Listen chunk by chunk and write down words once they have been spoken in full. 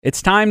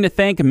It's time to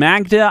thank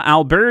Magda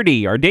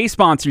Alberdi, our day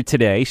sponsor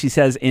today. She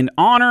says, in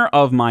honor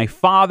of my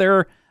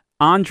father,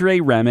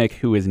 Andre Remick,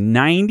 who is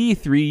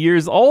 93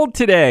 years old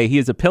today. He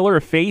is a pillar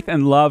of faith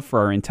and love for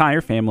our entire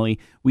family.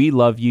 We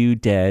love you,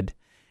 Dad.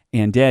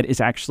 And Dad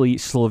is actually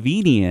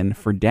Slovenian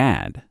for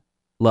dad.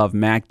 Love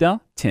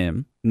Magda,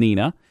 Tim,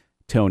 Nina,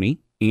 Tony,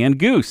 and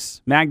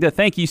Goose. Magda,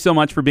 thank you so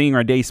much for being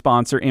our day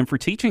sponsor and for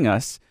teaching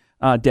us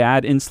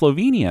Dad in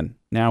Slovenian.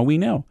 Now we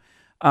know.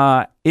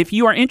 If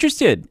you are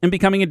interested in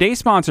becoming a day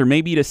sponsor,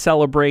 maybe to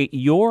celebrate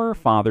your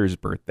father's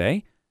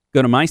birthday,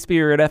 go to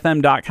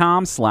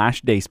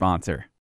myspiritfm.com/day sponsor.